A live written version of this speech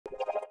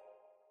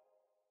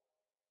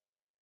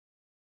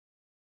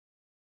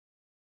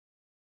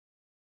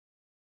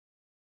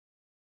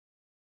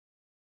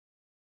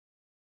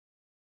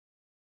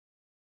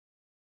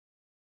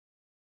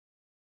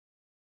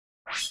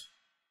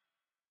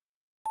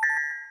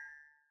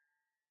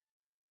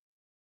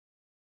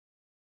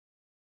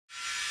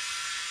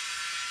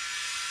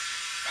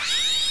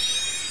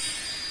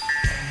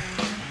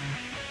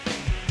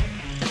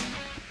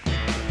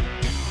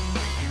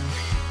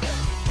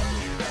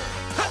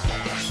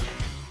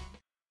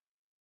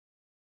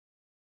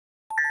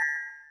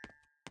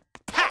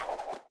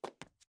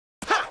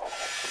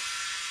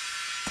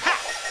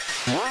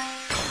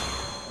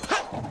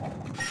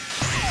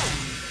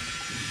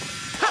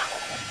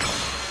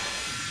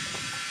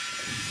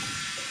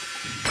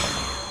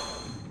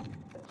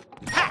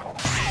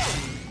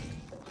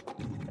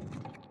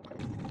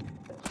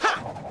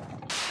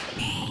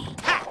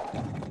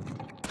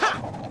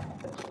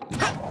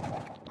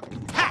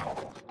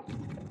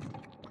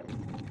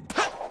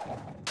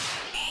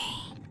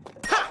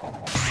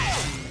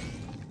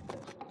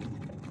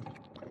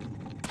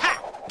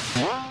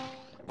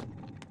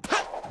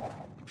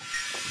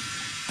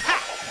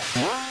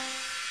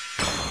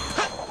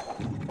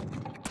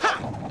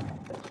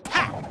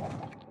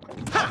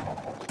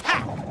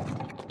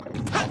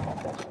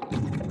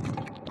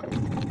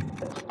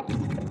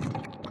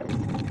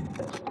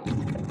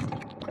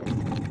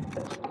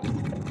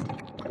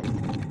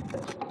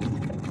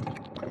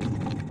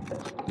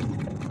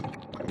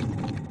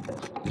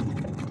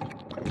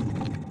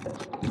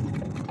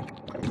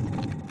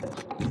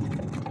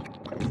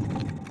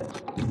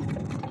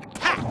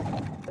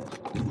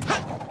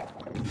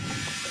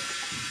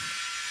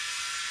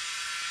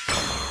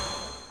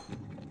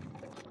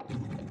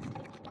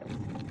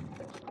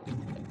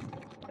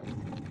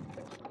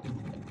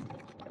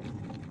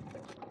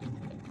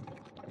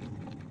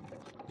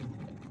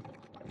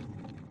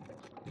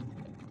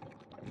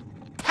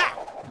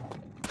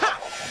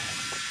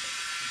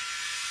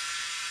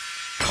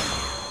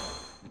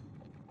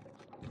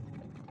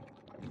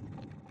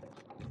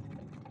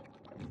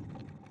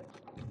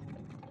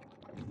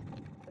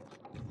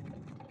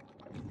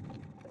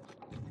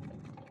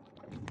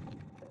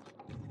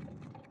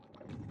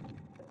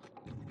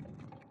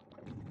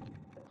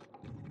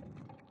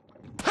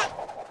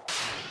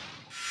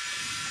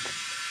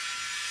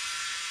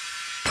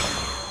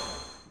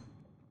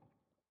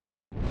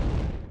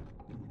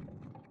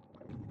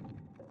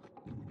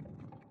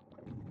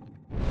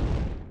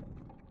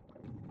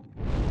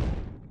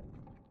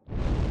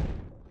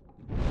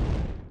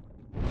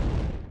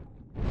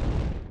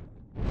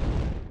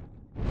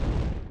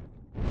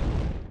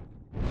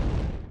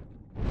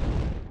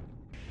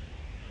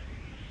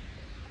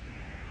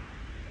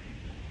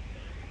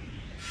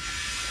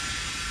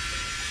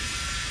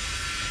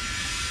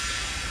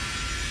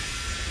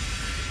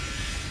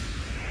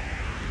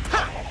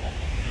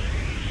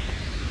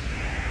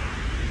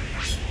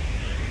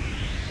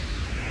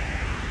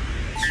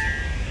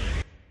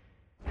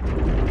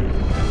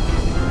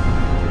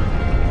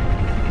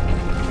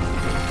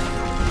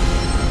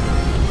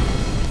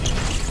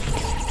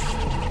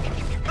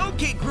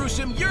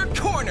You're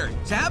cornered.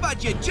 So how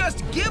about you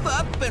just give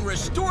up and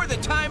restore the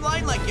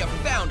timeline like you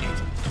found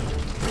it?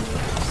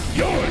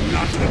 You're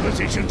not in a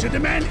position to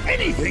demand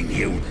anything,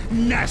 you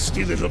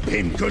nasty little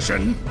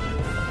pincushion.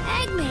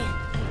 Eggman!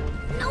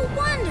 No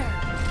wonder!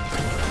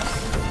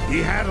 He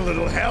had a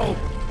little help.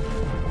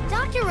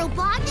 Dr.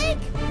 Robotnik?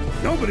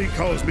 Nobody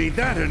calls me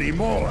that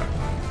anymore.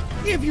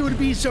 If you would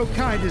be so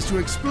kind as to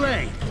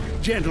explain,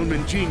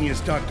 gentleman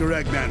genius Dr.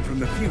 Eggman from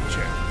the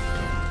future.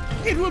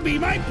 It will be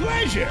my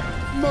pleasure,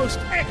 most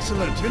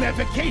excellent and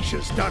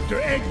efficacious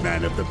Dr.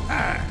 Eggman of the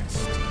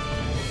past.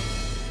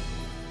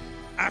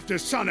 After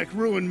Sonic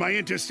ruined my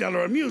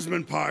interstellar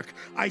amusement park,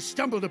 I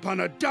stumbled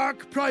upon a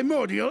dark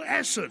primordial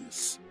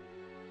essence.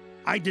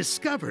 I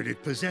discovered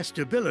it possessed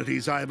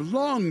abilities I have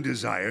long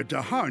desired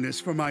to harness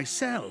for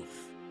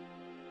myself.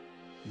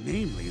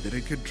 Namely, that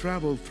it could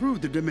travel through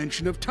the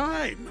dimension of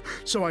time,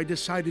 so I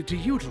decided to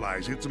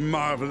utilize its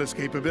marvelous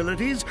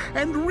capabilities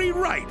and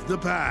rewrite the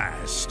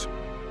past.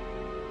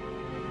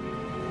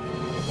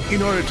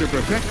 In order to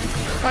perfect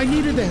it, I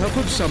needed the help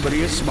of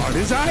somebody as smart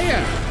as I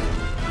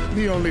am.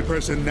 The only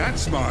person that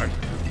smart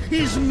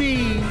is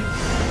me.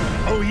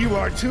 Oh, you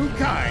are too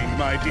kind,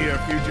 my dear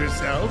future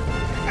self,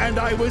 and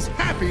I was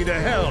happy to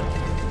help.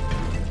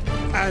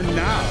 And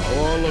now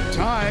all of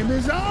time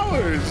is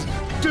ours,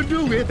 to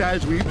do with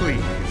as we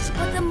please.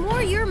 But the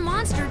more your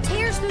monster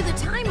tears through the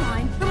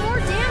timeline, the more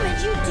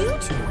damage you do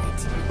to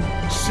it.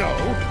 So,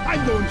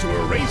 I'm going to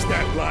erase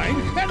that line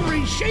and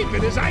reshape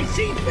it as I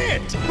see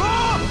fit.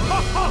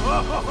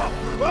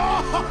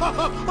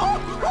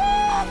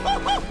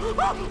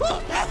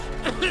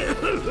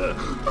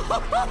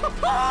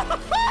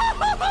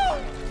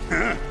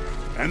 Huh?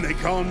 And they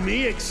call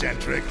me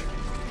eccentric.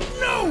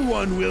 No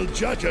one will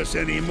judge us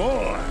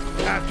anymore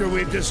after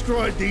we've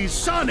destroyed these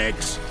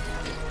Sonics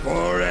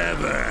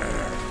forever.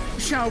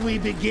 Shall we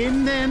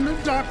begin then,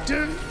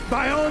 Doctor?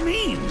 By all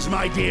means,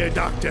 my dear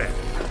Doctor.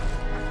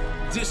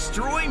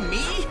 Destroy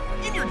me?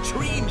 In your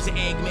dreams,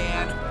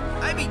 Eggman.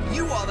 I beat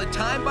you all the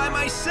time by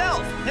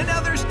myself, and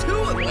now there's two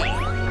of me.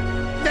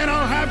 Then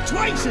I'll have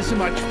twice as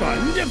much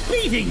fun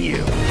defeating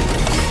you.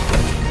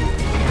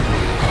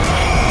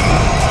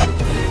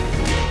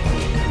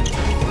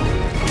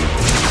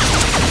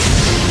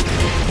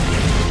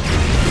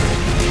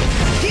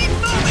 Keep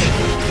moving!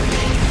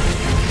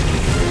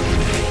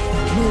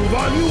 Move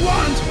all you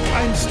want.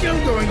 I'm still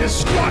going to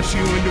squash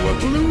you into a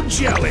blue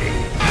jelly.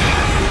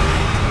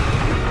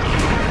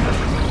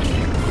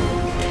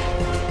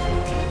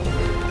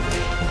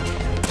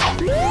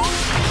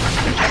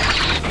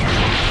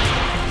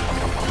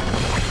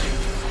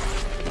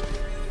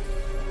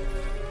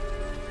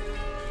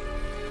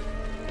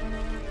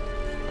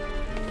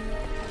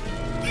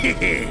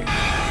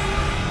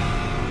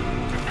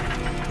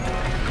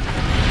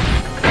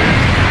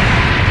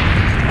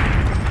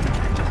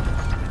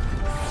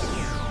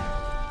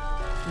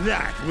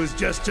 That was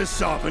just to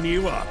soften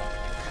you up.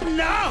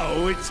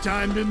 Now it's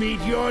time to meet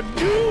your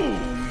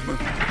doom.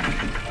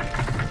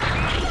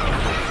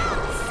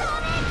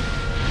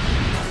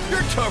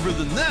 You're tougher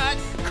than that.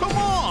 Come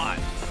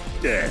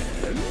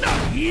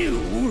Not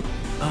you!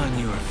 On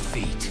your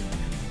feet.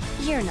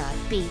 You're not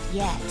beat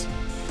yet.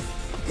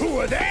 Who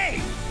are they?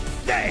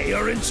 They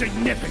are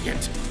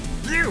insignificant.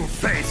 You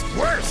faced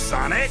worse,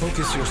 Sonic!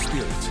 Focus your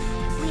spirit.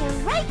 We're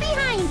right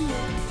behind you.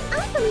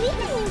 I believe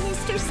in you,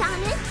 Mr.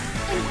 Sonic.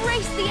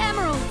 Embrace the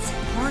emeralds.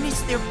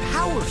 Harness their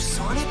power,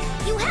 Sonic.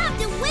 You have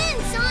to win,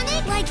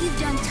 Sonic, like you've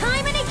done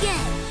time and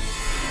again.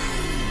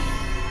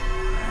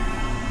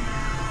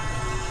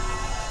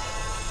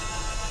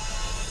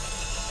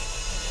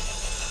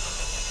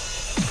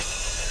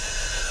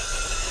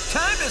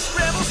 Time to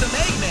scramble some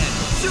Eggman,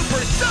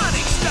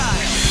 supersonic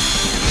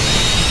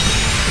style!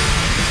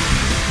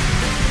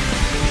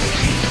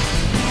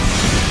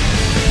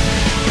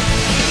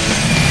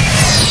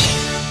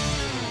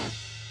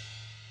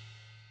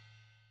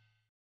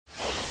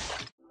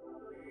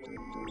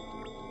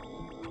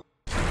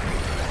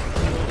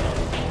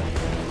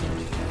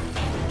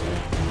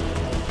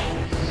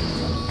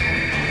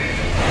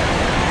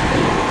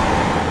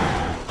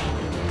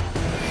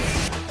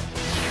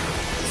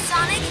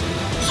 Sonic,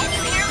 can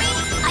you hear me?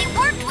 I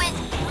worked with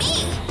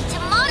me to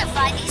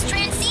modify these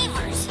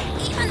transceivers.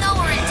 Even though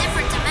we're in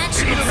different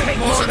dimensions, you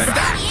should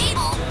still be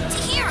able to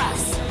hear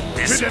us.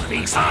 This would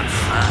be fun.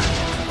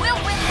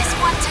 We'll win this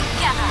one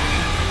together.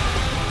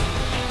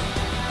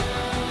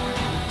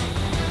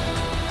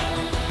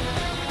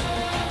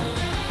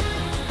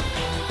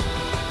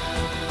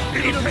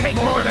 It'll take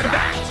more than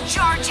that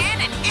Charge in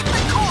and hit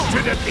the core.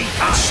 to defeat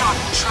us. Shot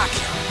will track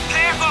you.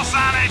 Careful,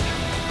 Sonic!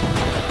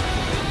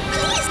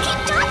 Please keep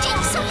dodging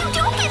so you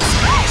don't get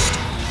smashed.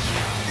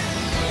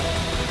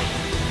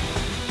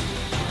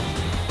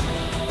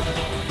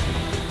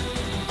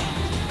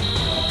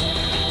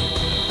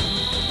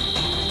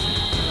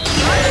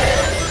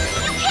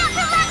 You can't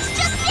relax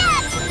just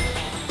yet.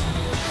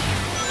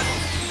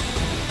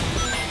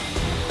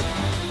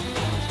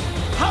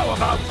 How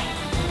about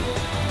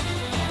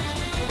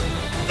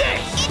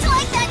this? It's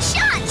like that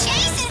shot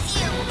chases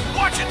you.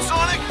 Watch it,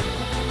 Sonic!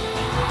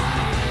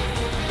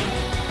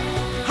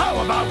 How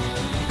about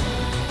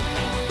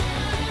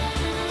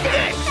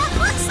this? That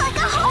looks like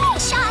a home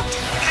shot.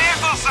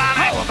 Careful, Sonic!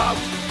 How about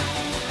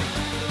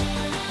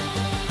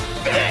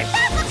this?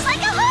 That looks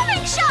like a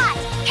homing shot.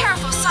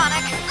 Careful,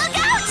 Sonic. Look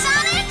out,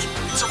 Sonic.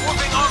 It's a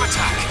whooping arm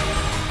attack.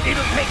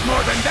 It'll take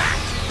more than that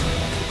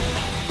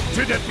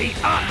to defeat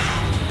us.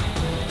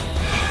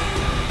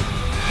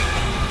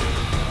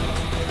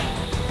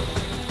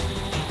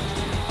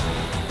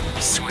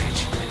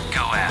 Switch.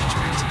 Go after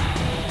it.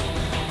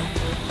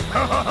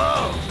 Ho ho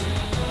ho!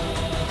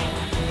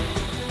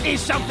 Is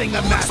something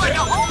the Looks like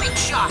matter? a homing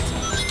shot.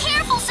 Be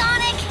careful,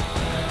 Sonic.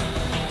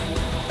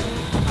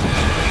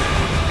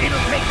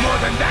 It'll take more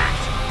than that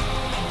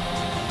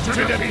to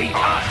defeat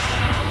us.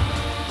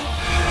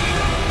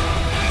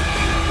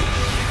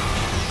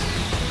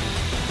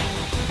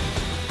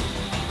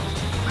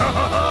 Ho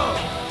ho ho!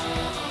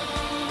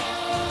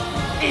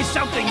 Is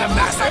something the It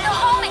looks like a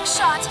matter? homing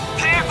shot.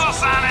 Careful,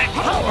 Sonic!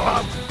 How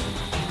about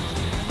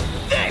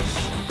this?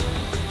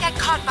 Get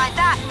caught by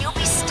that and you'll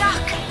be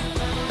stuck.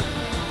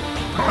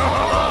 Ho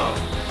ho ho!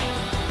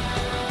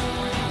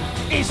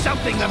 Is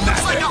something the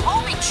Looks like a matter?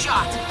 homing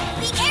shot.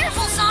 Be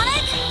careful,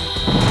 Sonic.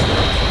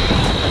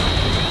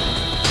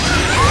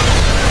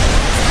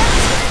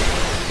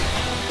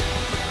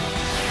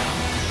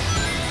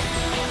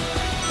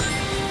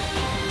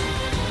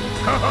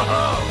 Ho ho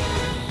ho!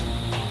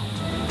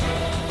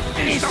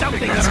 Is something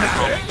the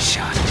matter?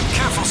 Shot.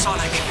 Careful,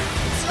 Sonic.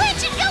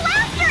 Switch and go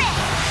after it.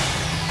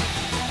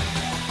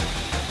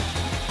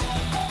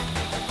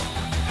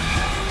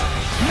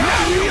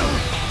 Now you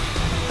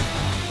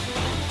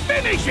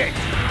finish it!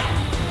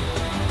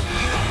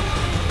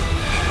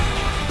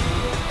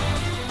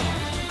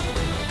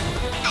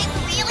 I'm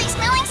really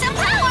smelling some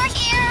power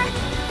here.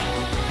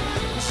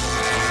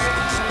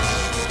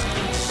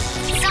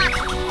 Sonic,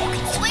 you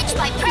can switch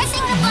by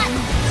pressing the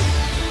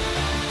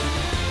button.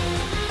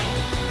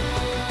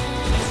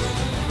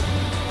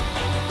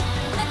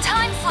 The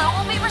time flow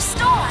will be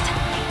restored.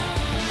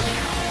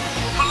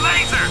 The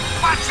laser!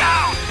 Watch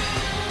out!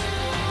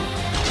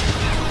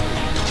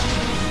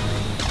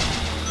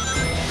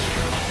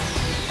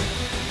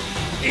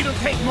 It'll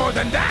take more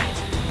than that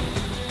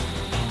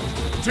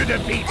to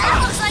defeat That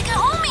us. looks like a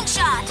homing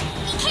shot.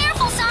 Be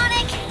careful,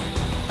 Sonic.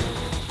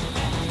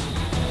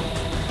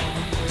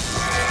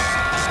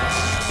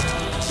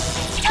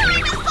 Time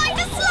is going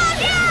to slow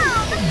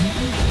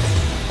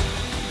down.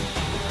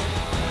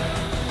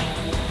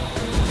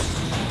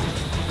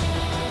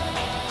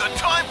 The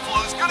time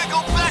flow's gonna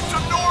go back to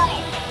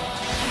normal.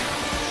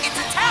 It's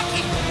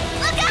attacking.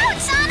 Look out,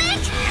 Sonic.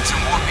 It's a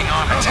warping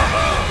arm attack.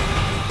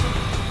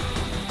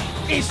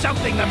 Is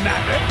something the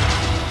matter?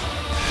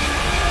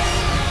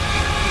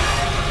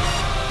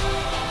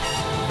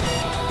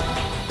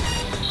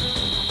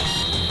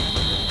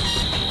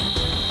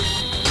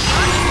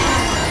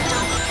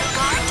 Don't let your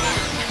guard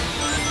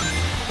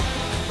down.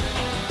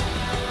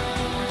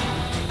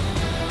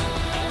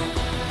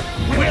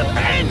 We'll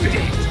end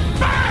it!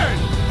 Burn!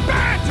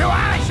 Burn to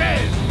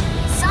ashes!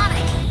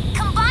 Sonic,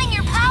 combine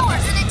your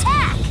powers and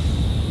attack.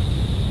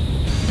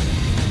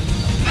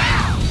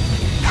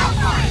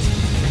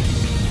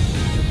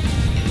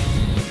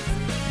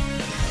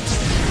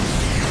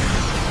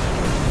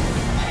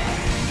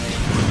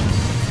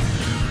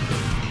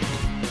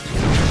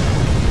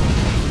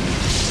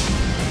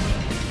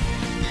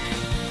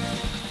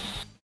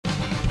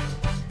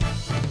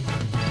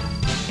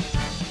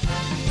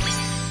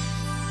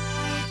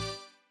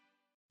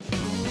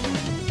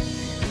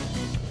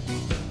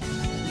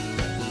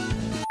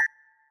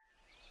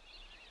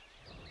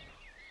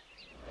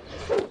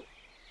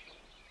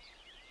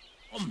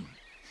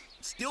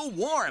 still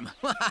warm.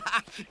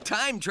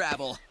 Time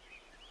travel.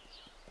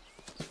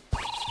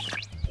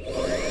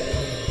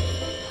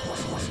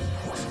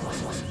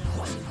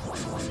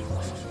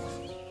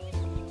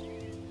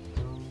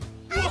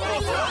 That's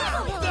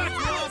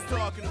what I'm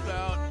talking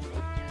about.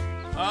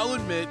 I'll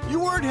admit, you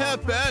weren't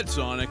half bad,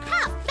 Sonic.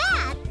 Half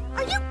bad?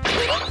 Are you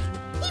kidding?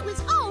 He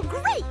was all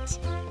great!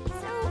 So,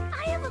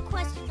 I have a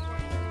question for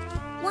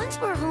you.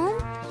 Once we're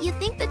home, you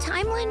think the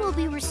timeline will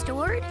be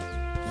restored?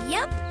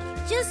 Yep.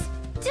 Just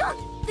don't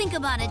think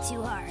about it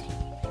too hard.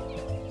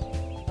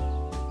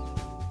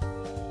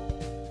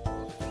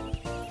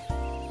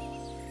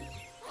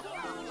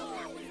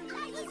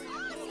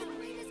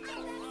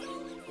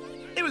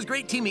 It was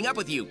great teaming up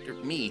with you, or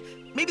me.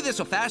 Maybe this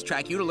will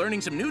fast-track you to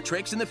learning some new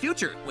tricks in the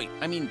future. Wait,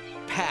 I mean,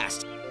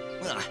 past.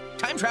 Ugh,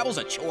 time travel's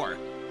a chore.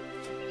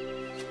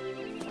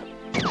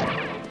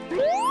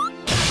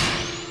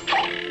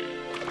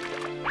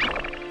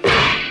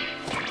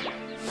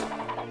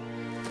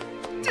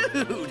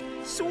 Dude,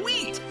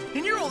 sweet!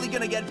 And you're only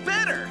gonna get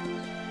better!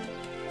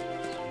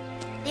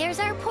 There's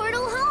our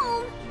portal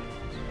home.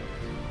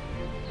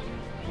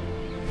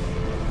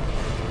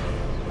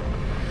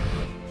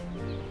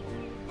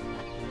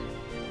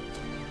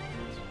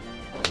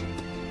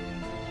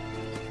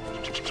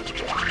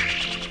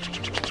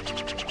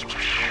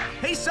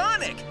 Hey,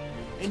 Sonic!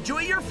 Enjoy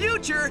your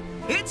future!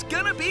 It's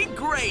gonna be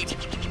great!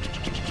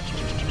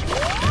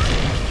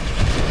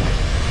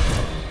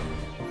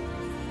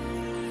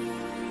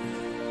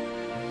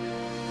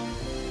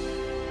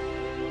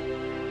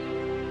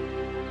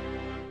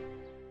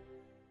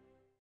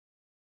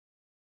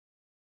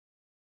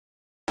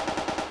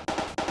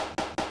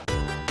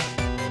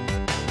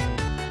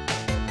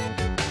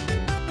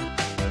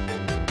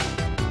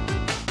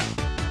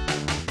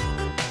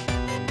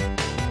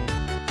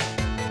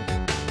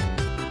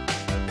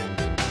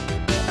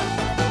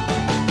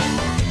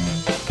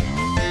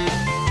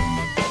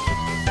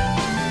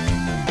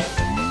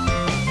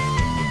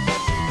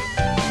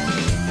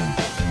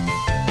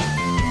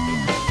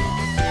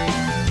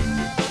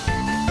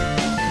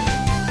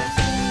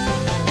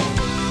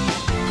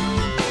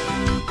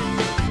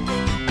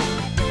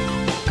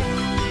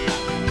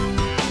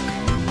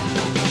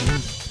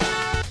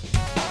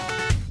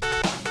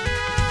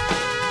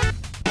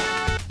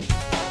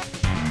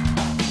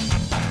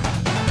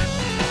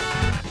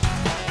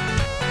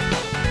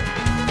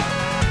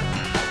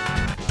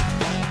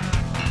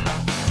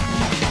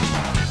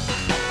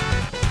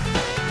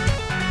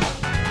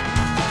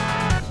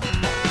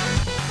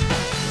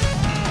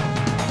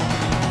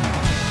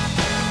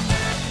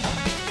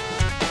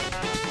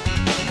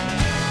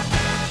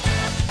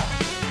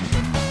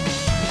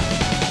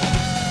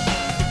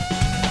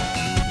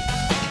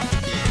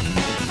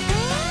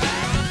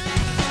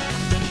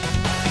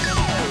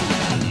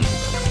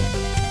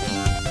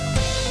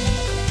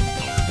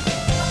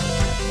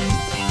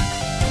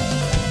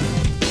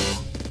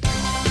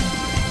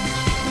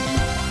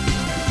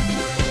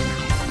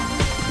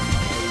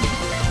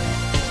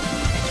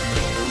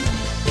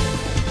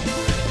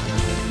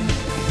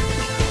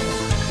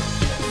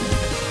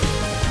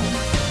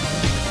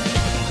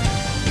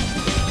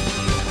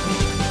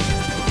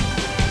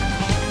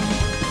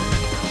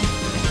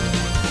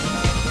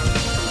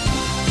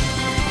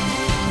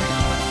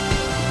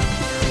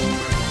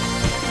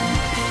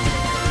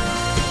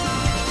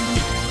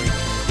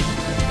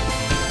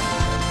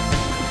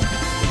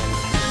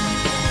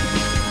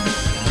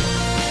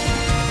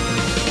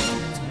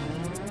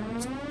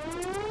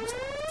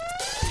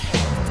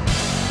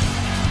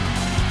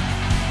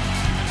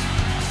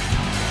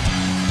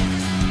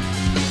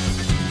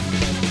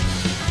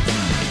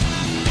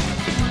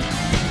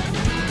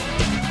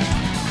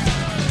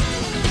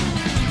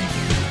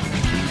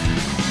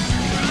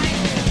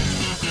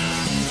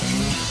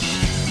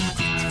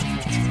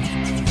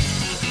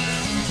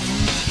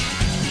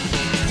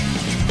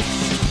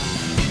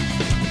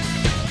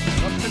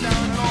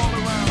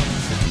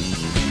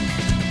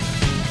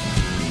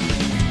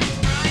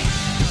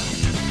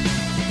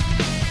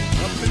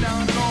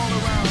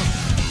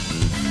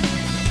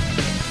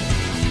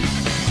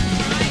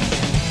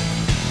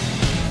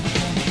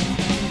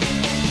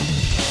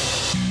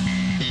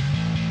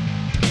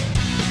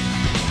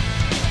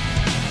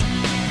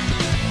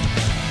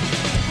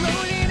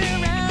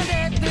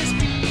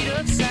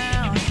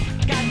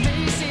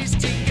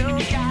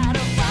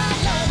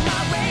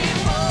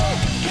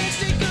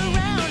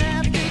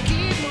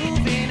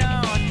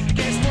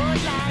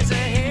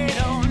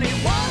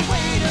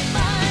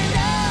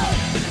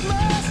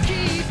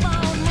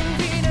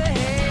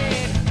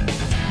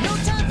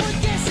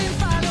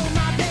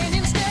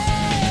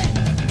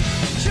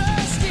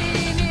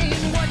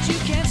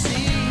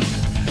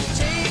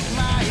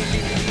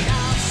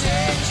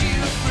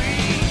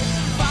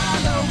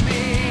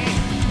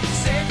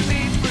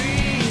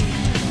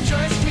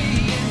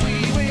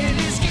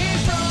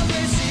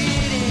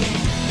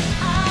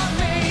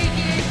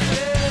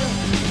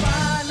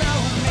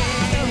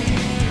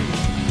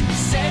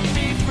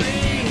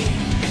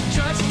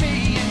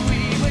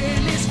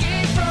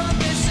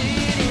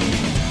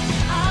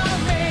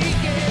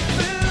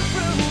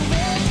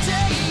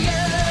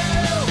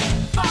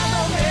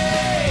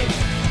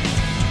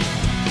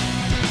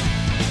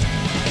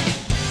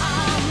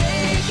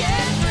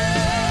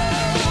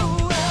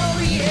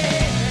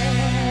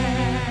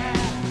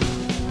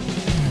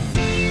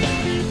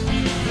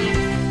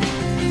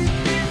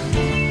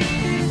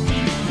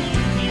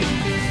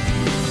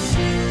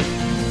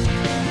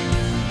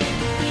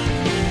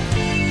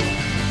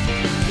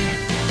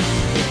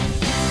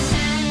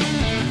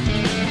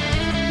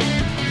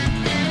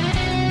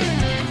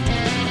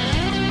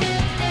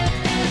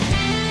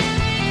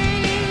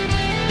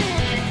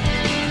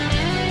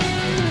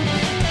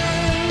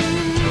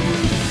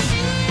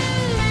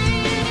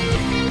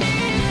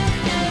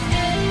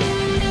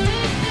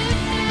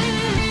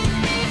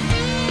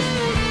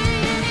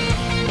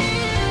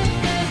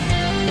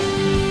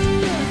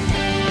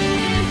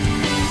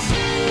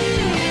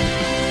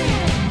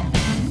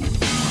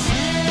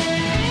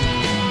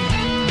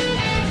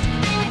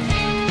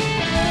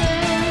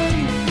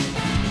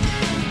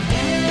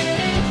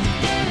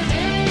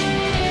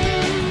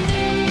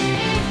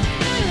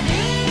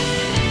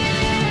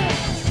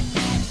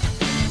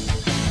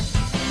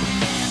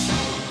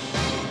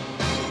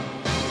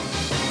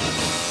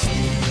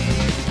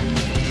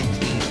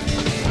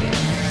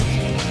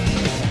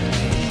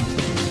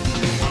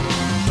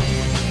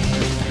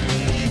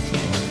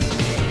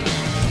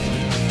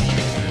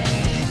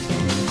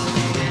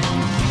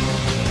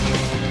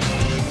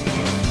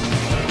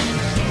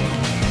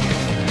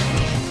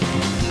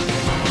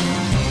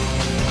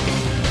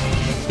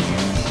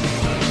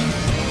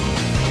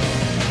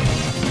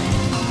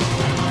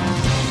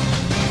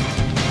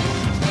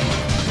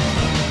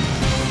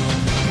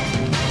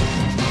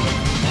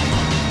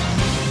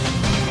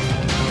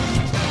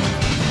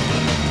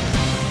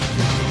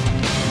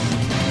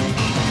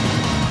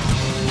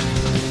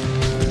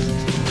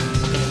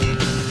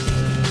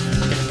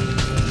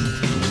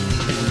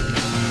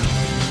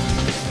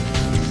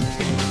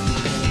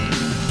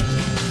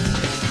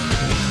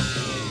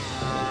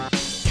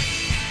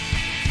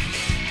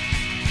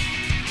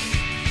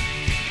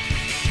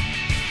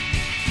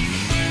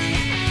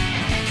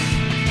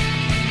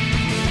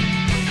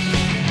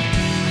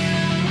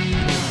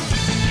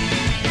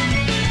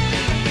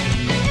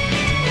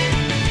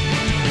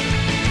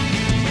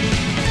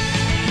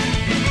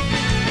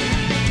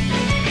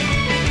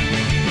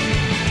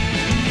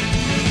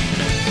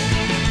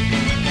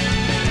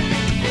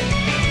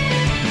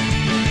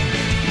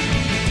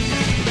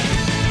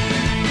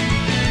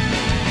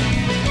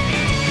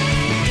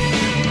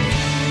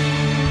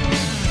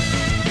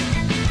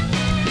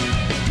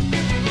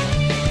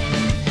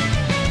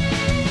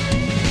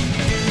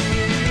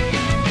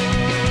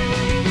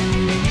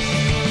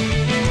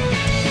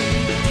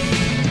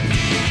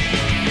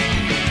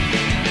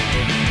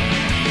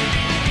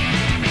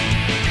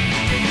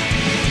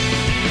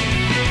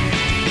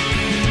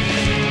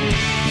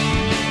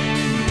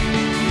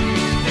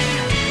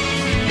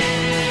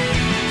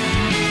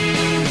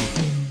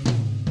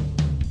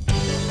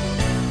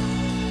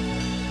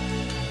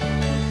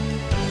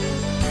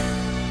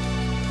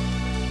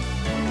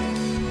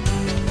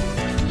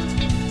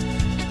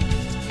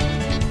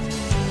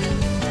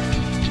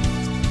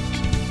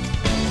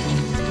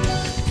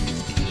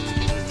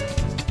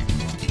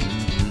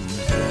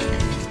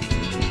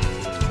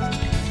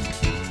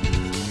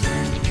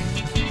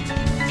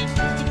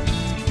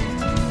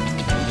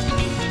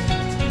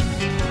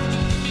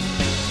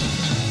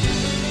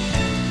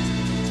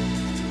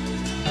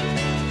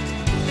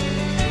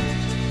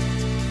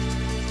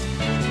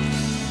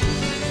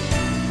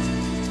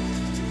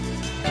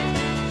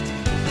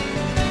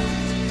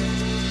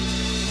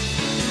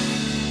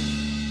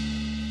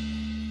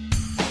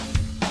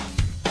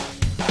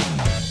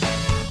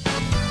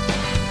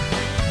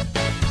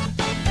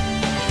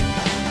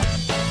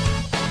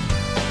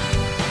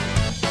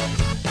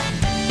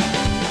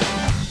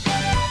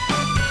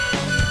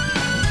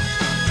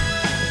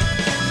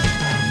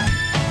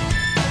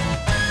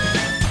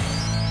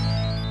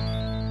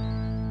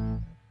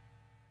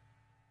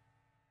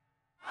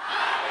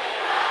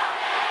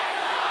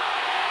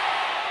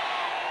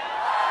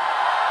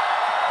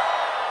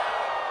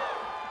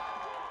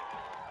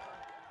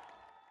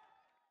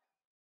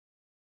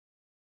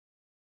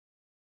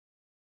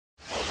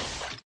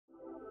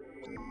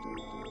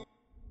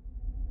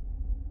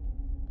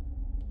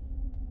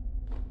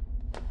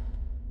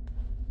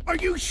 Are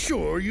you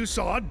sure you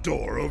saw a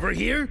door over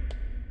here?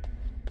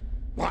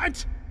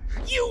 What?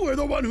 You were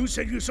the one who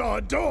said you saw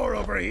a door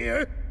over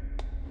here?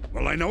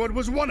 Well, I know it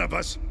was one of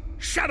us.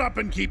 Shut up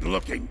and keep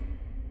looking.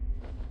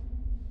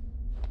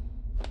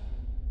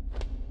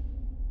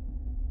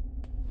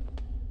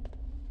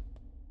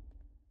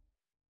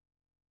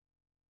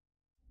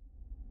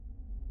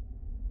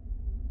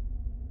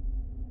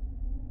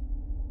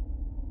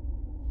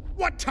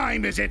 What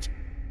time is it?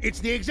 It's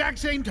the exact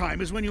same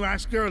time as when you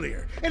asked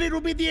earlier, and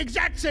it'll be the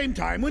exact same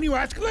time when you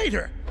ask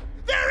later.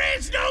 There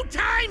is no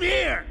time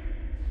here!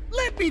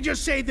 Let me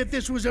just say that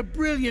this was a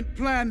brilliant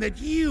plan that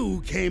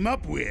you came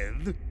up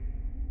with.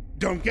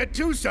 Don't get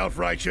too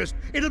self-righteous.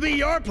 It'll be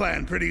your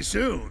plan pretty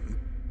soon.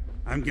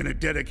 I'm gonna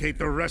dedicate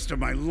the rest of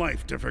my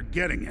life to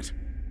forgetting it.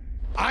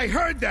 I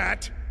heard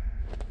that!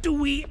 Do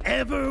we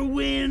ever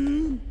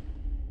win?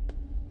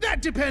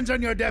 That depends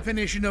on your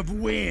definition of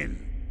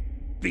win.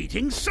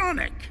 Beating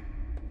Sonic.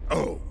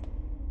 Oh,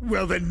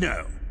 well then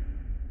no.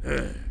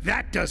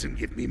 That doesn't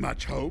give me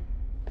much hope.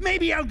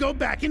 Maybe I'll go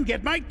back and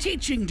get my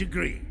teaching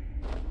degree.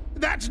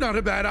 That's not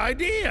a bad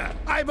idea.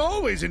 I've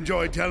always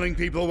enjoyed telling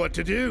people what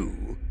to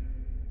do.